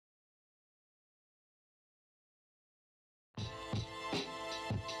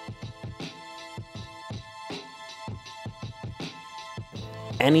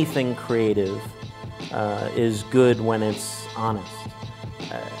anything creative is good when it's honest.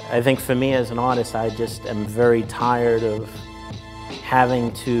 I think for me as an artist, I just am very tired of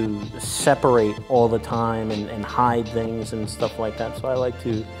having to separate all the time and hide things and stuff like that. So I like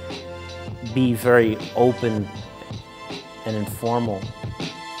to be very open and informal.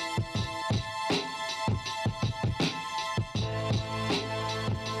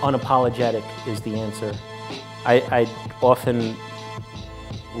 Unapologetic is the answer. I often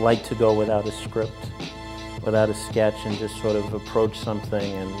like to go without a script, without a sketch, and just sort of approach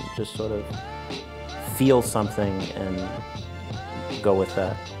something and just sort of feel something and go with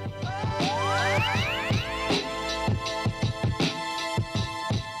that.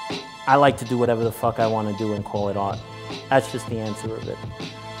 I like to do whatever the fuck I want to do and call it art. That's just the answer of it.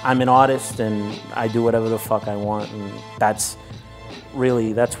 I'm an artist and I do whatever the fuck I want, and that's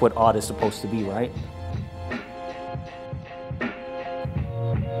what art is supposed to be, right?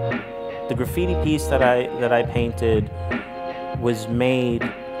 The graffiti piece that I painted was made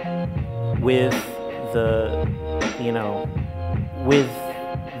with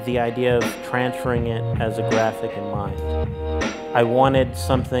the idea of transferring it as a graphic in mind. I wanted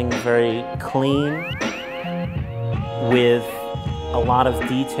something very clean with a lot of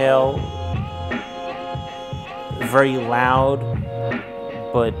detail, very loud,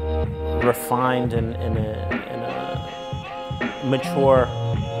 but refined and mature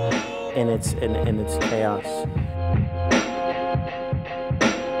in its chaos.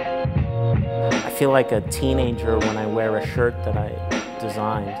 I feel like a teenager when I wear a shirt that I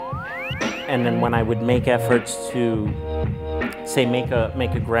designed, and then when I would make efforts to, say, make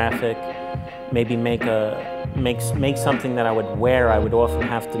a graphic, maybe make something that I would wear, I would often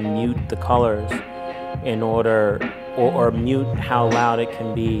have to mute the colors in order, or mute how loud it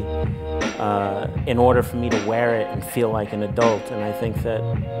can be in order for me to wear it and feel like an adult. And I think that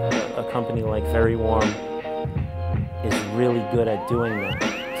a company like VRY WRM is really good at doing that.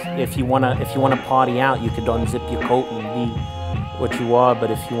 If you wanna party out, you could unzip your coat and be what you are,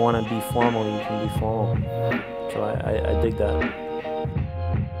 but if you wanna be formal, you can be formal. So I dig that.